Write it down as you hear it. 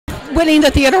winning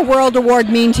the Theater World Award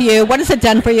mean to you? What has it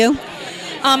done for you?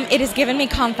 It has given me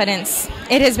confidence.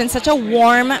 It has been such a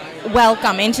warm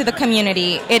welcome into the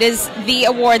community. It is the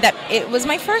award that, it was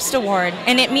my first award,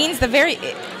 and it means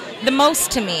the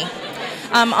most to me.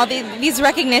 These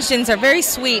recognitions are very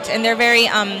sweet, and they're very,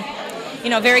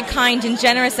 very kind and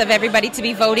generous of everybody to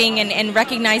be voting and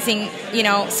recognizing,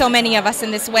 so many of us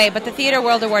in this way. But the Theater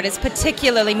World Award is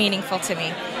particularly meaningful to me.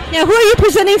 Now, who are you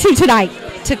presenting to tonight?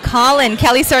 To Colin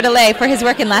Kelly Sordelais for his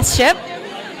work in Last Ship.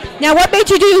 Now, what made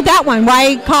you do that one?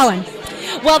 Why Colin?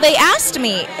 Well, they asked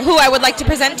me who I would like to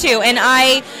present to, and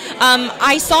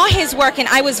I saw his work, and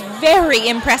I was very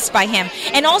impressed by him.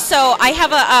 And also, I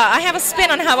have a spin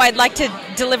on how I'd like to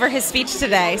deliver his speech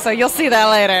today, so you'll see that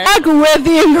later. With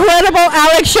the incredible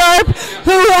Alex Sharp,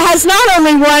 who has not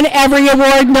only won every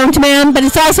award known to man, but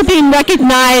it's also being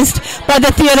recognized by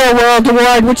the Theater World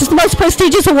Award, which is the most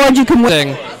prestigious award you can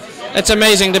win. It's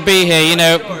amazing to be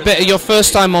here. Your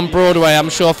first time on Broadway, I'm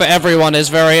sure for everyone, is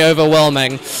very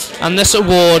overwhelming. And this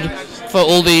award for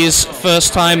all these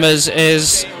first-timers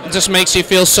just makes you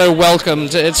feel so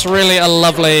welcomed. It's really a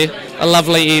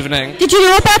lovely evening. Did you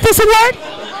know about this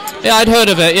award? Yeah, I'd heard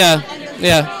of it, yeah.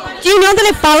 Do you know that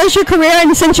it follows your career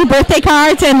and sends you birthday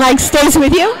cards and, stays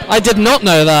with you? I did not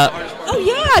know that. Oh,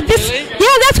 yeah.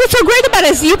 That's what's so great about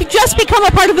it. Is you've just become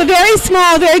a part of a very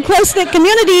small, very close-knit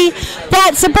community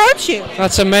that supports you.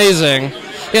 That's amazing.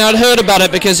 I'd heard about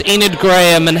it because Enid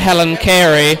Graham and Helen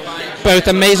Carey, both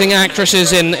amazing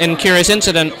actresses in Curious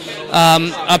Incident,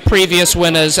 are previous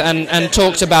winners and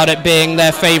talked about it being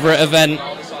their favorite event,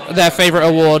 their favorite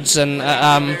awards, and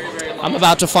I'm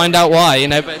about to find out why,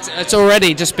 but it's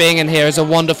already just being in here is a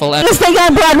wonderful... Let's take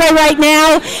on Broadway right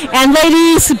now, and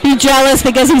ladies, be jealous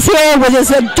because he's here with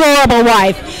his adorable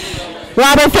wife.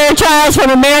 Robert Fairchild from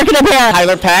American Apparel.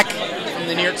 Tyler Peck from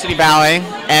the New York City Ballet,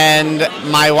 and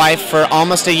my wife for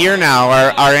almost a year now.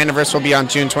 Our anniversary will be on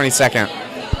June 22nd.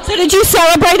 So did you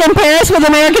celebrate in Paris with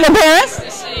American in Paris?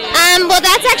 Well,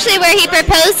 that's actually where he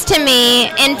proposed to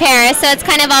me in Paris, so it's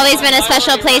kind of always been a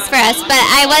special place for us. But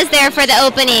I was there for the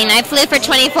opening. I flew for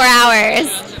 24 hours.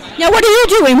 Now, what are you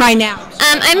doing right now?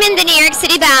 I'm in the New York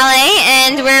City Ballet,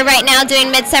 and we're right now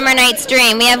doing Midsummer Night's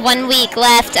Dream. We have 1 week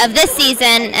left of this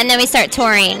season, and then we start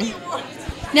touring.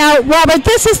 Now, Robert,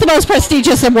 this is the most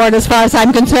prestigious award as far as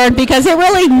I'm concerned because it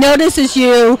really notices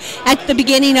you at the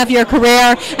beginning of your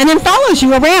career and then follows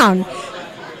you around.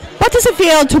 What does it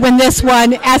feel to win this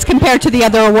one as compared to the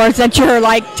other awards that you're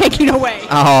taking away?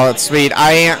 Oh, that's sweet.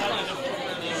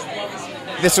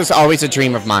 This was always a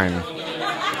dream of mine,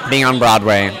 being on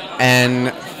Broadway,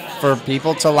 and for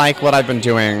people to like what I've been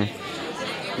doing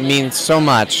means so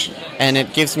much, and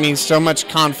it gives me so much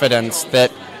confidence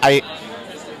that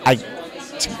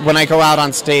when I go out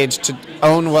on stage to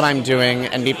own what I'm doing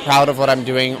and be proud of what I'm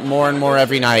doing more and more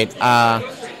every night.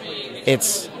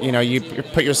 It's, you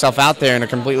put yourself out there in a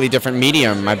completely different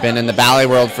medium. I've been in the ballet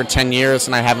world for 10 years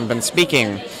and I haven't been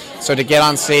speaking. So to get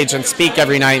on stage and speak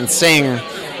every night and sing,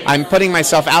 I'm putting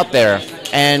myself out there.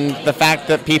 And the fact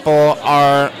that people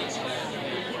are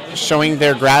showing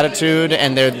their gratitude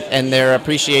and their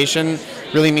appreciation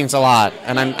really means a lot.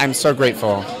 And I'm so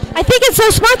grateful. I think it's so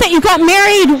smart that you got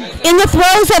married in the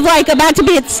throes of about to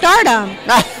be at stardom.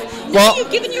 Well,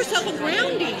 you've given yourself a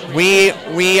grounding.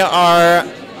 We are...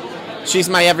 She's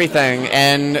my everything,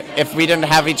 and if we didn't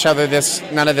have each other,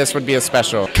 none of this would be as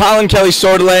special. Colin Kelly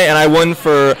Sordelais, and I won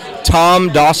for Tom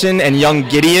Dawson and young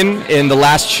Gideon in The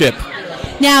Last Ship.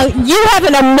 Now, you have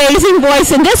an amazing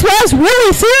voice, and this was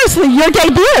really seriously your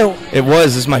debut. It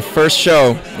was. This is my first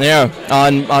show,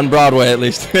 on Broadway at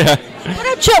least.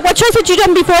 What shows had you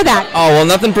done before that? Oh, well,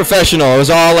 nothing professional. It was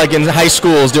all in high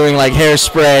schools doing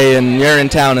Hairspray and You're in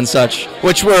Town and such,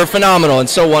 which were phenomenal and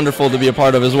so wonderful to be a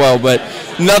part of as well. But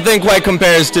nothing quite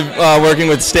compares to working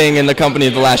with Sting in the company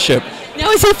of The Last Ship.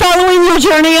 Now, is he following your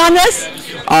journey on this?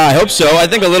 I hope so. I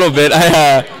think a little bit.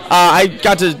 I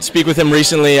got to speak with him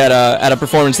recently at a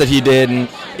performance that he did, and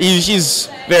he's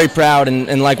very proud,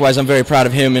 and likewise I'm very proud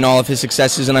of him and all of his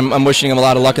successes, and I'm wishing him a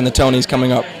lot of luck in the Tonys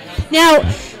coming up. Now,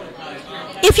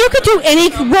 if you could do any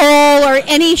role or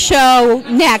any show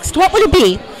next, what would it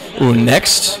be? Ooh,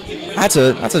 next? That's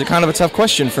a kind of a tough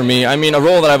question for me. I mean, a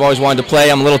role that I've always wanted to play.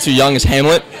 I'm a little too young as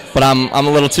Hamlet, but I'm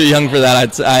a little too young for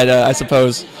that. I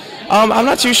suppose. I'm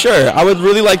not too sure. I would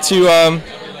really like to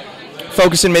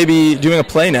focus in maybe doing a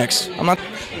play next.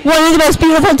 One of the most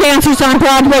beautiful dancers on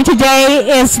Broadway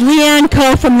today is Leanne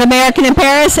Coe from the American in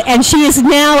Paris, and she is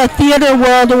now a Theater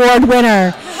World Award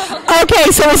winner.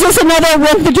 Okay, so is this another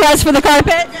win the dress for the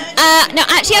carpet? No,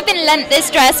 actually I've been lent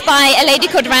this dress by a lady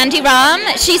called Randy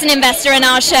Ram. She's an investor in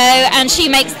our show, and she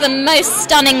makes the most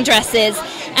stunning dresses.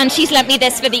 and she's lent me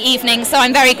this for the evening, so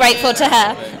I'm very grateful to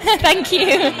her. Thank you.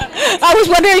 I was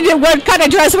wondering what kind of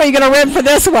dress were you going to rent for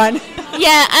this one?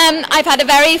 Yeah, I've had a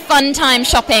very fun time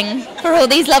shopping for all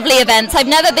these lovely events. I've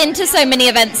never been to so many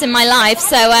events in my life,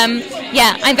 so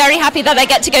yeah, I'm very happy that I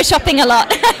get to go shopping a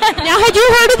lot. Now, had you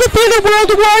heard of the Theatre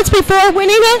World Awards before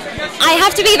winning it? I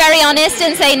have to be very honest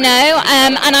and say no,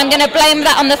 and I'm going to blame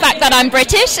that on the fact that I'm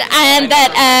British and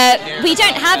that we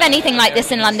don't have anything like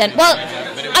this in London. Well,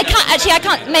 I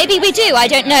can't, maybe we do, I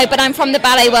don't know, but I'm from the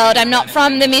ballet world, I'm not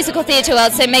from the musical theatre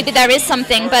world, so maybe there is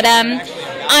something, but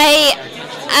I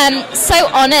am so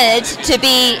honoured to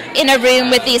be in a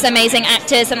room with these amazing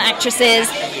actors and actresses,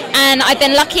 and I've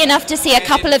been lucky enough to see a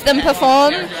couple of them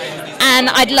perform, and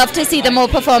I'd love to see them all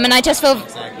perform, and I just feel,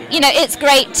 you know, it's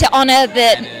great to honour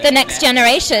the next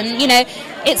generation. You know,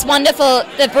 it's wonderful,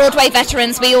 the Broadway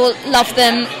veterans, we all love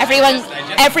them,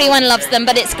 everyone loves them,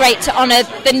 but it's great to honour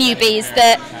the newbies,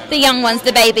 the young ones,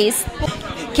 the babies.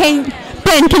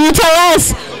 Ben, can you tell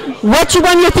us what you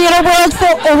won your Theatre World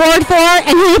Award for and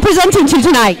who you're presenting to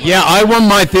tonight? Yeah, I won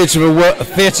my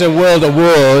Theatre World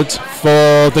Award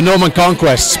for the Norman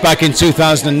Conquests back in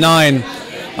 2009.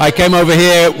 I came over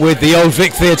here with the Old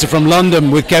Vic Theatre from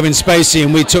London with Kevin Spacey,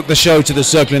 and we took the show to the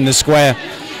Circle in the Square,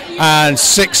 and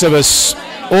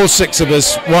all six of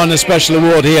us won a special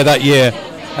award here that year,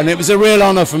 and it was a real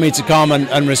honour for me to come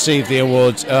and receive the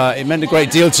award. It meant a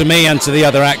great deal to me and to the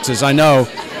other actors, I know.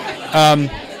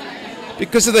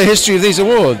 Because of the history of these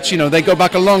awards, you know, they go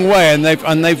back a long way, and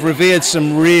they've revered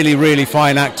some really, really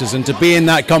fine actors, and to be in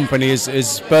that company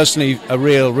is personally a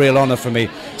real honour for me.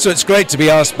 So it's great to be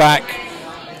asked back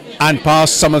and pass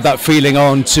some of that feeling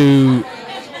on to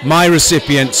my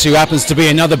recipient, who happens to be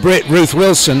another Brit, Ruth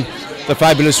Wilson, the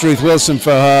fabulous Ruth Wilson,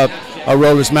 for her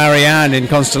role as Marianne in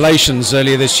Constellations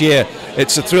earlier this year.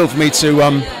 It's a thrill for me to,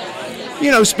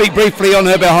 you know, speak briefly on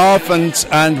her behalf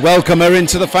and welcome her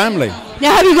into the family.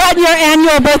 Now, have you gotten your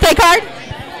annual birthday card?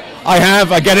 I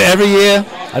have. I get it every year.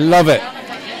 I love it.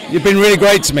 You've been really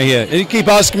great to me here. You keep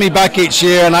asking me back each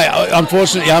year, and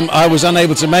unfortunately I was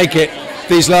unable to make it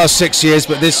these last 6 years,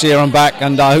 but this year I'm back,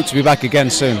 and I hope to be back again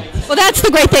soon. Well, that's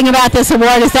the great thing about this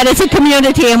award, is that it's a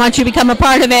community, and once you become a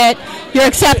part of it, you're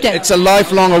accepted. It's a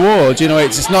lifelong award, you know.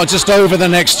 It's not just over the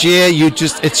next year.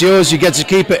 It's yours. You get to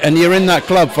keep it, and you're in that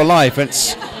club for life.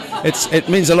 It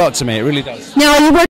means a lot to me. It really does. Now, are you working